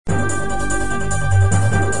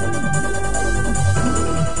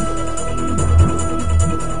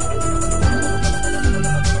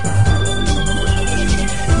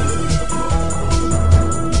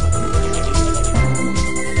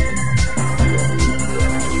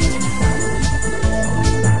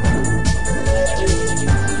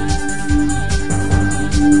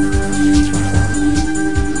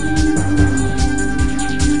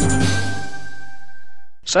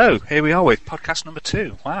So, here we are with podcast number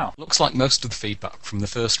 2. Wow. Looks like most of the feedback from the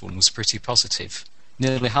first one was pretty positive.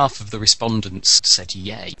 Nearly half of the respondents said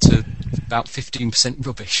yay, to about 15%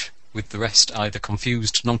 rubbish, with the rest either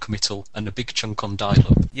confused, non-committal, and a big chunk on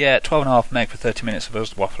dial-up. Yeah, 12.5 meg for 30 minutes of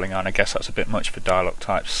us waffling on. I guess that's a bit much for dial-up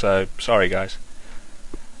types, so sorry guys.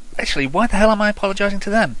 Actually, why the hell am I apologising to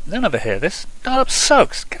them? They'll never hear this. Dial-up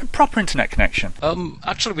sucks. Get a proper internet connection.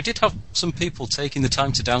 Actually, we did have some people taking the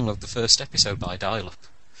time to download the first episode by dial-up.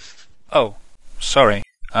 Oh, sorry.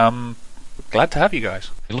 Glad to have you guys.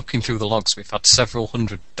 Looking through the logs, we've had several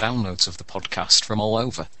hundred downloads of the podcast from all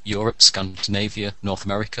over. Europe, Scandinavia, North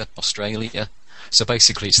America, Australia. So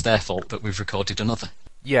basically it's their fault that we've recorded another.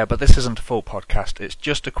 Yeah, but this isn't a full podcast. It's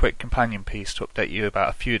just a quick companion piece to update you about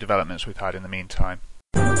a few developments we've had in the meantime.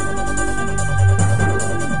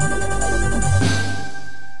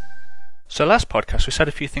 So last podcast we said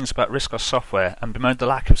a few things about RISC-OS software and bemoaned the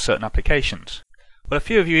lack of certain applications. Well, a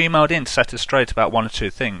few of you emailed in to set us straight about one or two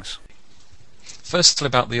things. Firstly,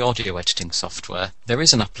 about the audio editing software, there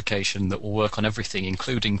is an application that will work on everything,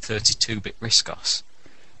 including 32-bit RISC-OS.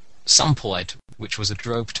 SampleEd, which was a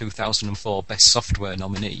Drobe 2004 Best Software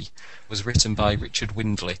nominee, was written by Richard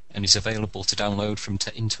Windley and is available to download from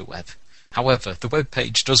Interweb. However, the web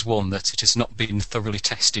page does warn that it has not been thoroughly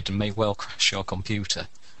tested and may well crash your computer.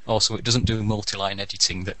 Also, it doesn't do multi-line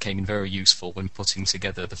editing that came in very useful when putting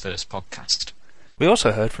together the first podcast. We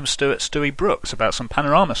also heard from Stewie Brooks about some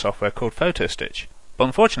panorama software called PhotoStitch. But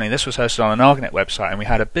unfortunately this was hosted on an ArgNet website and we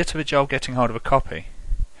had a bit of a job getting hold of a copy.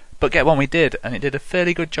 But get one we did, and it did a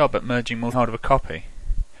fairly good job at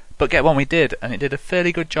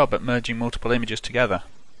merging multiple images together.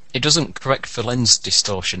 It doesn't correct for lens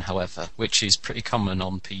distortion, however, which is pretty common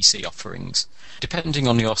on PC offerings. Depending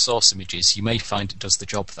on your source images, you may find it does the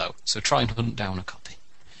job though, so try and hunt down a copy.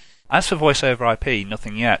 As for voice over IP,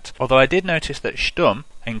 nothing yet, although I did notice that Stumm,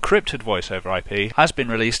 encrypted voice over IP, has been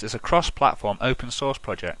released as a cross-platform open source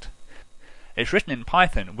project. It's written in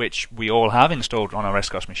Python, which we all have installed on our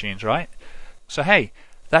RISC-OS machines, right? So hey,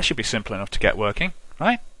 that should be simple enough to get working,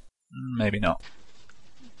 right? Maybe not.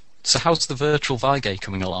 So how's the virtual Vigay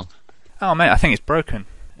coming along? Oh mate, I think it's broken.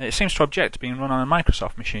 It seems to object to being run on a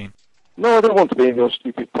Microsoft machine. No, I don't want to be in your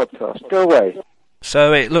stupid podcast. Go away.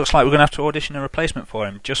 So it looks like we're going to have to audition a replacement for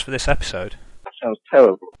him, just for this episode. That sounds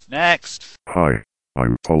terrible. Next! Hi,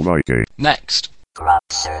 I'm Paul Vigay. Next. Crop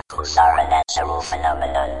circles are a natural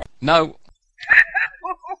phenomenon. No.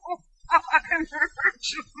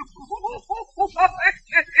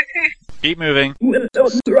 Keep moving.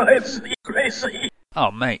 Windows drives me crazy.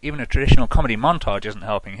 Oh mate, even a traditional comedy montage isn't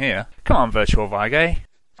helping here. Come on, Virtual Vigay.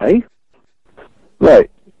 Hey?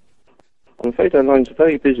 Right. I'm afraid our lines are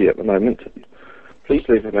very busy at the moment. Please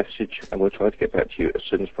leave a message and we'll try to get back to you as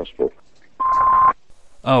soon as possible.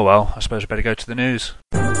 Oh well, I suppose we better go to the news.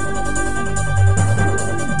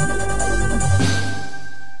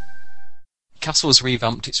 Castle's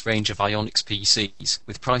revamped its range of Ionix PCs,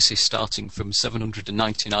 with prices starting from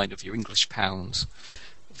 799 of your English pounds.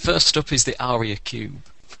 First up is the Aria Cube,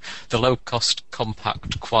 the low-cost,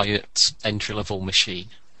 compact, quiet, entry-level machine.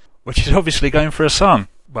 Which is obviously going for a song.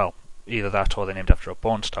 Well, either that or they're named after a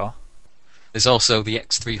porn star. There's also the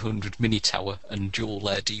X300 Mini Tower and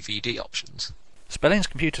dual-layer DVD options. Spellings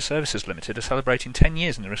Computer Services Limited are celebrating 10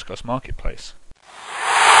 years in the RISC-OS marketplace.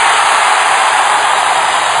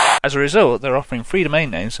 As a result, they're offering free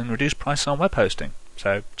domain names and reduced prices on web hosting,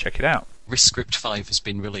 so check it out. RISC-Script 5 has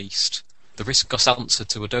been released. The RISC-OS answer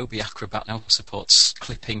to Adobe Acrobat now supports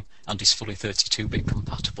clipping and is fully 32-bit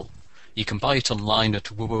compatible. You can buy it online at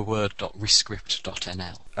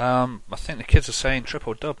www.riscscript.nl. I think the kids are saying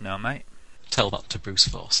triple dub now, mate. Tell that to Bruce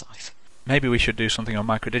Forsyth. Maybe we should do something on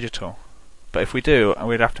Microdigital. But if we do,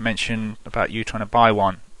 we'd have to mention about you trying to buy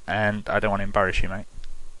one, and I don't want to embarrass you, mate.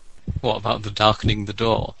 What about the darkening the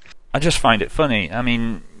door? I just find it funny. I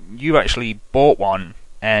mean, you actually bought one,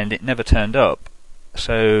 and it never turned up.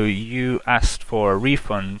 So you asked for a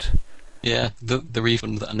refund. Yeah, the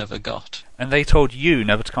refund that I never got. And they told you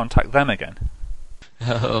never to contact them again.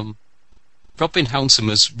 Robin Hounsome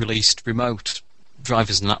has released Remote,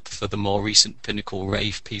 drivers and app for the more recent Pinnacle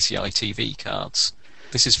Rave PCI TV cards.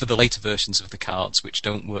 This is for the later versions of the cards which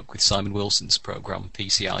don't work with Simon Wilson's program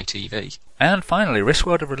PCI TV. And finally,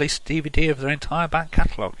 RISCWorld have released a DVD of their entire back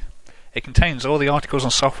catalogue. It contains all the articles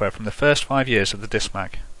and software from the first 5 years of the disc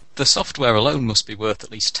mag. The software alone must be worth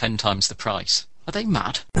at least 10 times the price. Are they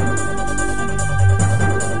mad?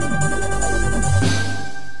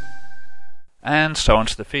 And so on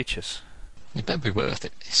to the features. It better be worth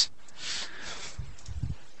it, this.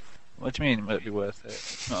 What do you mean it might be worth it?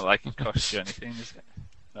 It's not like it costs you anything, is it?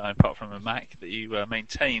 apart from a Mac that you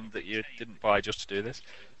maintained that you didn't buy just to do this.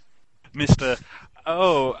 Mr.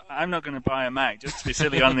 Oh, I'm not going to buy a Mac just to be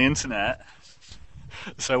silly on the internet.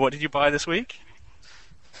 So what did you buy this week?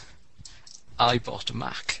 I bought a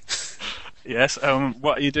Mac. Yes,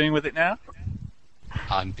 what are you doing with it now?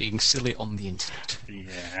 I'm being silly on the internet.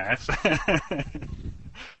 Yes.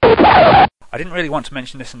 I didn't really want to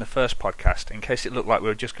mention this in the first podcast, in case it looked like we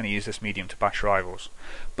were just going to use this medium to bash rivals.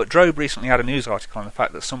 But Drobe recently had a news article on the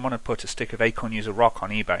fact that someone had put a stick of Acorn User Rock on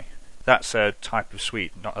eBay. That's a type of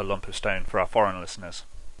sweet, not a lump of stone for our foreign listeners.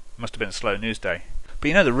 Must have been a slow news day. But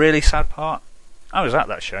you know the really sad part? I was at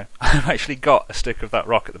that show. I've actually got a stick of that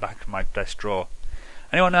rock at the back of my desk drawer.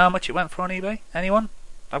 Anyone know how much it went for on eBay? Anyone?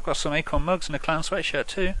 I've got some Acorn mugs and a clown sweatshirt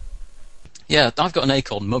too. Yeah, I've got an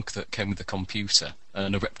Acorn mug that came with the computer,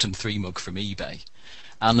 and a Repton 3 mug from eBay.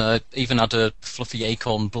 And even had a fluffy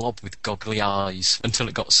Acorn blob with goggly eyes until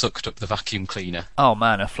it got sucked up the vacuum cleaner. Oh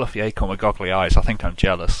man, a fluffy Acorn with goggly eyes. I think I'm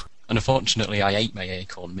jealous. And unfortunately I ate my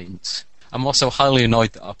Acorn mints. I'm also highly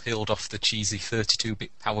annoyed that I peeled off the cheesy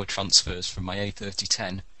 32-bit power transfers from my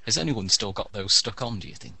A3010. Has anyone still got those stuck on, do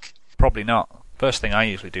you think? Probably not. First thing I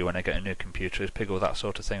usually do when I get a new computer is peel that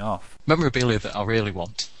sort of thing off. Memorabilia that I really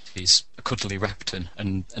want is a cuddly Repton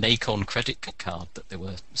and an Acorn credit card that they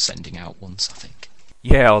were sending out once, I think.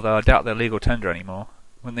 Yeah, although I doubt they're legal tender anymore.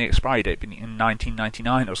 When the expiry date been in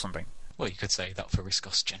 1999 or something. Well, you could say that for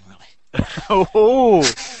Riscos generally. Oh,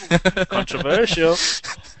 controversial.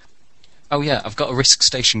 Oh yeah, I've got a Risk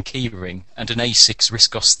Station keyring and an A6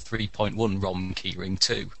 Riscos 3.1 ROM keyring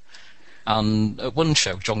too. And at one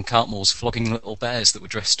show, John Cartmore was flogging little bears that were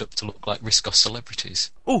dressed up to look like Riscos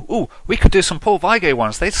celebrities. Ooh, we could do some Paul Vigay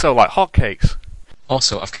ones. They'd sell like hotcakes.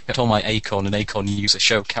 Also, I've kept all my Acorn and Acorn User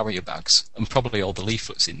show carrier bags, and probably all the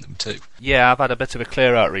leaflets in them too. Yeah, I've had a bit of a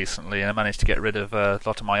clear out recently, and I managed to get rid of a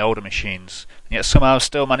lot of my older machines. And yet somehow I've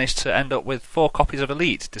still managed to end up with 4 copies of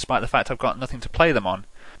Elite, despite the fact I've got nothing to play them on.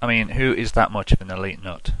 I mean, who is that much of an Elite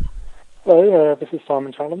nut? Hello, this is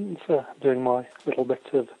Simon Challens, doing my little bit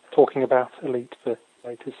of talking about Elite for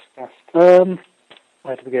latest cast.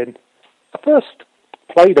 Where to begin? I first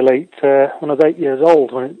played Elite when I was 8 years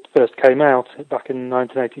old, when it first came out back in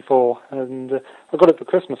 1984, and I got it for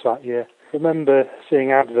Christmas that year. I remember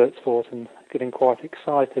seeing adverts for it and getting quite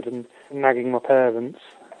excited and nagging my parents.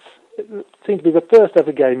 It seemed to be the first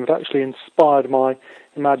ever game that actually inspired my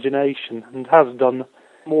imagination and has done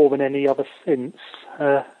more than any other since.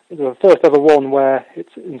 It was the first ever one where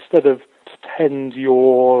it's, instead of pretend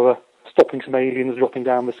you're stopping some aliens dropping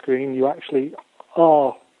down the screen, you actually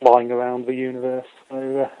are flying around the universe.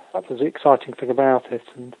 So that was the exciting thing about it.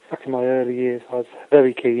 And back in my early years, I was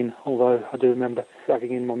very keen, although I do remember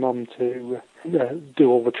dragging in my mum to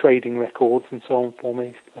do all the trading records and so on for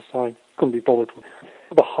me, because I couldn't be bothered with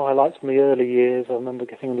the highlights from the early years. I remember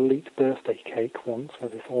getting an Elite birthday cake once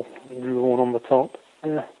with it all drawn on the top.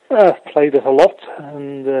 Played it a lot,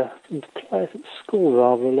 and played it at school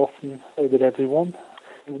rather a lot, and so did everyone.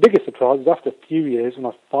 And the biggest surprise was after a few years, when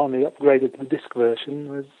I finally upgraded to the disc version,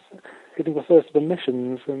 was getting the first of the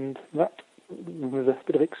missions, and that was a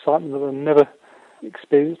bit of excitement that I've never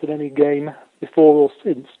experienced in any game before or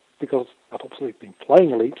since, because I'd obviously been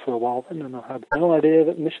playing Elite for a while then, and I had no idea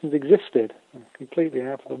that missions existed, completely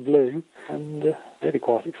out of the blue, and really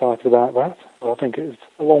quite excited about that. But I think it was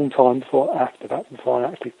a long time after that before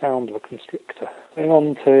I actually found the Constrictor. Going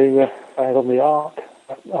on to on the Ark.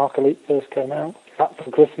 Ark Elite first came out. That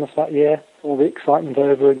for Christmas that year. All the excitement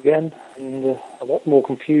over again, and a lot more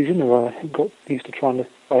confusion. I got used to trying to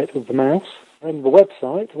play it with the mouse. And the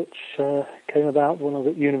website, which came about when I was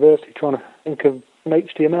at university, trying to think of some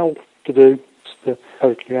HTML to do, just to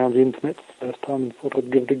poke around the internet for the first time, and thought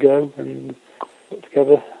I'd give it a go, and put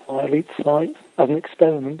together my Elite site as an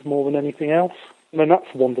experiment more than anything else. And then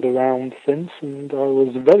that's wandered around since, and I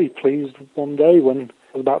was very pleased one day when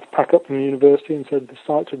I was about to pack up from university and said the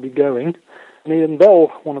site would be going. And Ian Bell,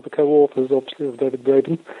 one of the co-authors, obviously, of David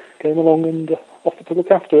Braben, came along and offered to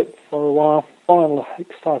look after it for a while. Final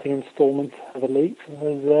exciting instalment of Elite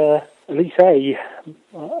was Elite A,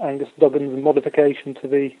 Angus Duggan's modification to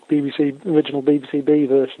the original BBC B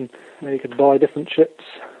version, where you could buy different ships,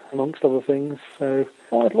 amongst other things. So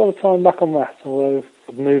I had a lot of time back on that, although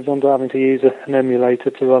I've moved on to having to use an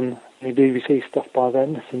emulator to run any BBC stuff by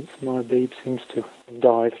then, since my Beeb seems to have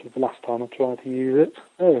died the last time I tried to use it.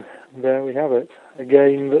 Oh, there we have it. A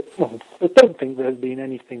game that, well, I don't think there's been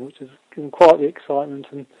anything which has given quite the excitement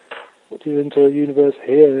and put you into a universe.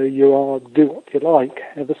 Here you are, do what you like,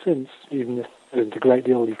 ever since, even if there isn't a great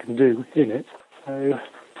deal you can do in it. So,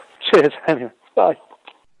 cheers anyway. Bye.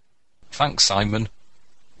 Thanks, Simon.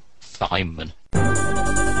 Simon.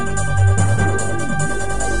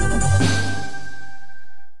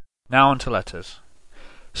 Now on to letters.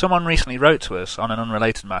 Someone recently wrote to us on an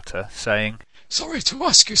unrelated matter, saying, Sorry to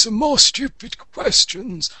ask you some more stupid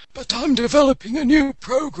questions, but I'm developing a new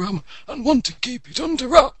program and want to keep it under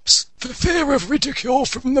wraps for fear of ridicule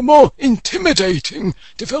from the more intimidating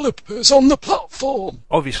developers on the platform.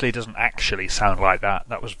 Obviously it doesn't actually sound like that.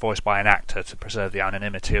 That was voiced by an actor to preserve the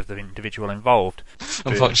anonymity of the individual involved.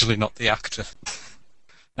 Unfortunately not the actor.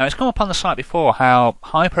 Now, it's come up on the site before how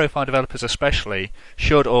high-profile developers especially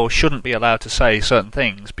should or shouldn't be allowed to say certain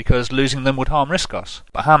things because losing them would harm Riscos.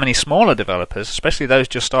 But how many smaller developers, especially those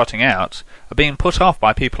just starting out, are being put off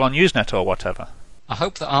by people on Usenet or whatever? I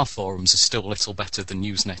hope that our forums are still a little better than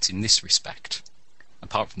Usenet in this respect.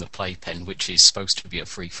 Apart from the playpen, which is supposed to be a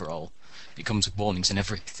free-for-all. It comes with warnings and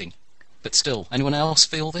everything. But still, anyone else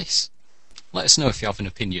feel this? Let us know if you have an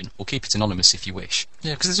opinion. We'll keep it anonymous if you wish.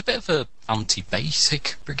 Yeah, because there's a bit of a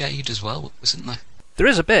anti-basic brigade as well, isn't there? There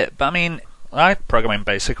is a bit, but I mean, I program in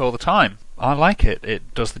BASIC all the time. I like it.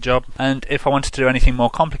 It does the job. And if I wanted to do anything more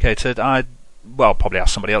complicated, I'd, well, probably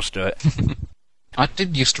ask somebody else to do it. I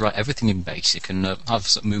did used to write everything in BASIC, and I've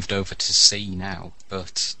sort of moved over to C now.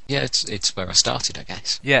 But yeah, it's where I started, I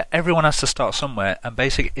guess. Yeah, everyone has to start somewhere, and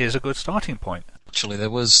BASIC is a good starting point. Actually, there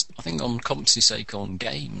was, I think on Competency Sake on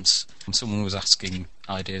Games, someone was asking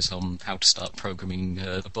ideas on how to start programming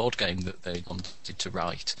a board game that they wanted to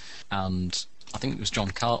write, and I think it was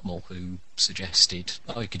John Cartmell who suggested,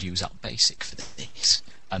 you could use that BASIC for this,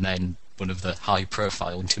 and then one of the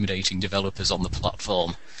high-profile, intimidating developers on the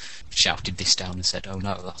platform shouted this down and said, oh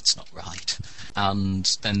no, that's not right.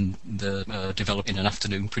 And then the developer in an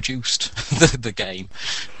afternoon produced the game,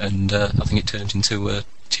 and I think it turned into a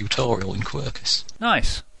tutorial in Quercus.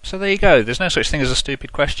 Nice. So there you go. There's no such thing as a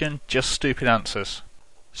stupid question, just stupid answers.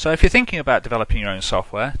 So if you're thinking about developing your own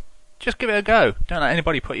software, just give it a go. Don't let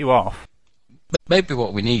anybody put you off. But maybe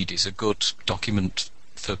what we need is a good document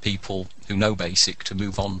for people who know BASIC to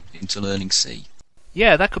move on into learning C.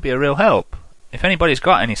 Yeah, that could be a real help. If anybody's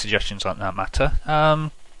got any suggestions on that matter,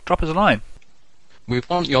 drop us a line. We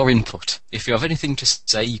want your input. If you have anything to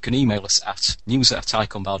say, you can email us at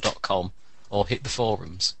news@iconbar.com or hit the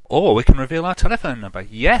forums. Or we can reveal our telephone number.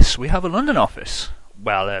 Yes, we have a London office.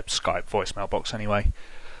 Well, a Skype voicemail box anyway.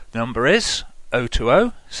 The number is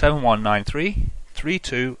 020 7193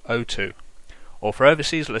 3202. Or for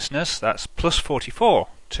overseas listeners, that's +44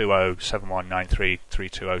 20 7193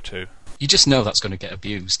 3202. You just know that's going to get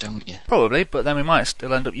abused, don't you? Probably, but then we might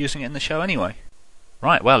still end up using it in the show anyway.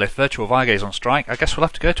 Right, well, if Virtual Viga's on strike, I guess we'll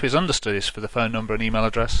have to go to his understudies for the phone number and email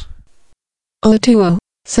address. 020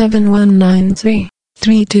 7193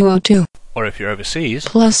 3202. Or if you're overseas,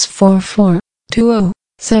 +44 20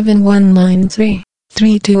 7193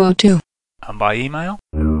 3202. And by email,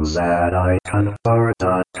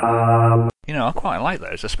 news@iconbar.com. You know, I quite like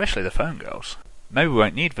those, especially the phone girls. Maybe we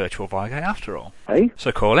won't need Virtual Viga after all. Hey?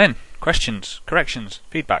 So call in. Questions, corrections,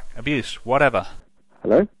 feedback, abuse, whatever.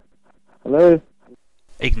 Hello? Hello?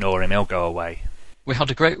 Ignore him, he'll go away. We had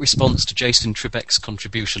a great response to Jason Trebek's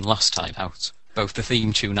contribution last time out, both the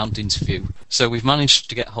theme tune and interview, so we've managed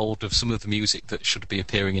to get hold of some of the music that should be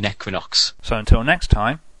appearing in Equinox. So until next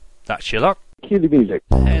time, that's your luck. Cue the music.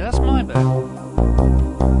 Hey, that's my bit.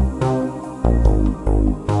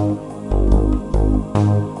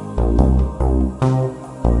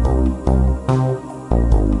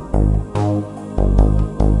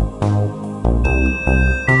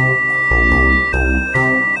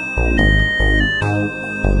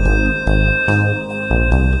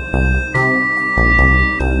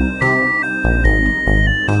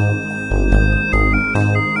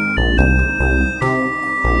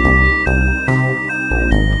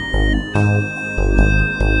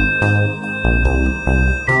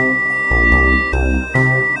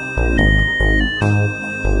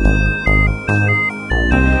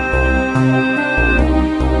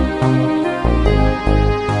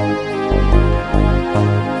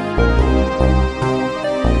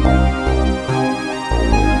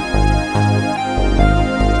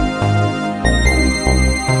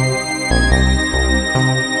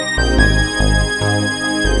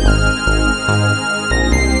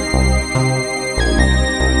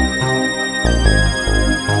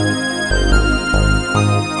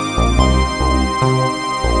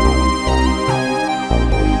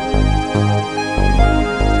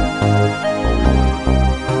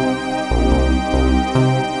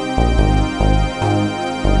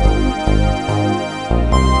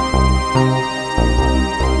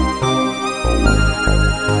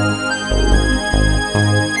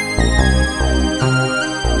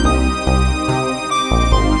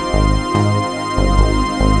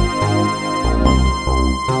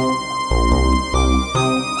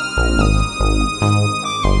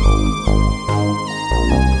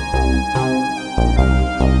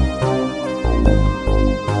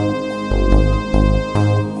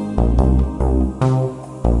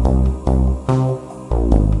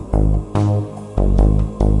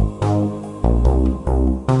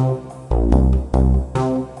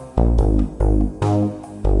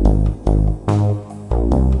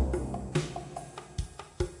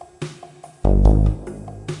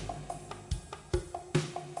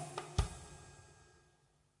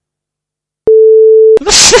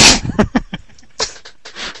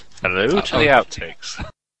 Hello to the outtakes.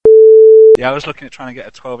 Yeah, I was looking at trying to get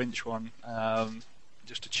a 12-inch one,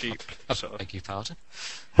 just a cheap sort of... Beg your pardon?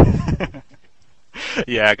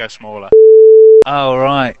 Yeah, go smaller. Oh,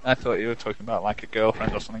 right. I thought you were talking about like a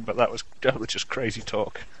girlfriend or something, but that was just crazy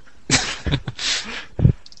talk.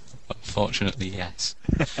 Unfortunately, yes.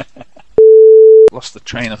 Lost the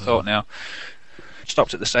train of thought now.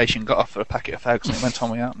 Stopped at the station, got off for a packet of fags, and it went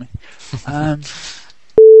on without me.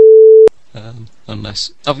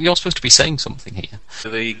 Unless... Oh, you're supposed to be saying something here. Are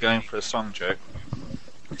they going for a song joke?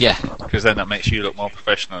 Yeah. Because then that makes you look more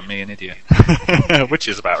professional and me an idiot. Which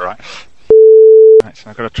is about right. Right, so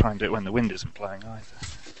I've got to try and do it when the wind isn't blowing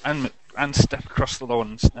either. And step across the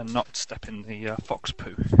lawn and not step in the fox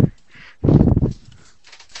poo.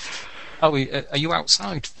 Oh, are you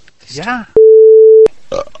outside? Yeah.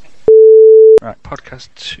 Right, podcast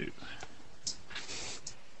 2.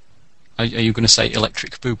 Are you going to say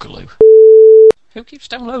Electric Boogaloo? Who keeps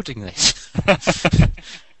downloading this?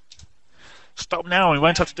 Stop now, we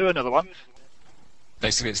won't have to do another one.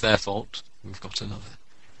 Basically, it's their fault. We've got another.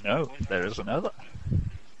 No, there is another.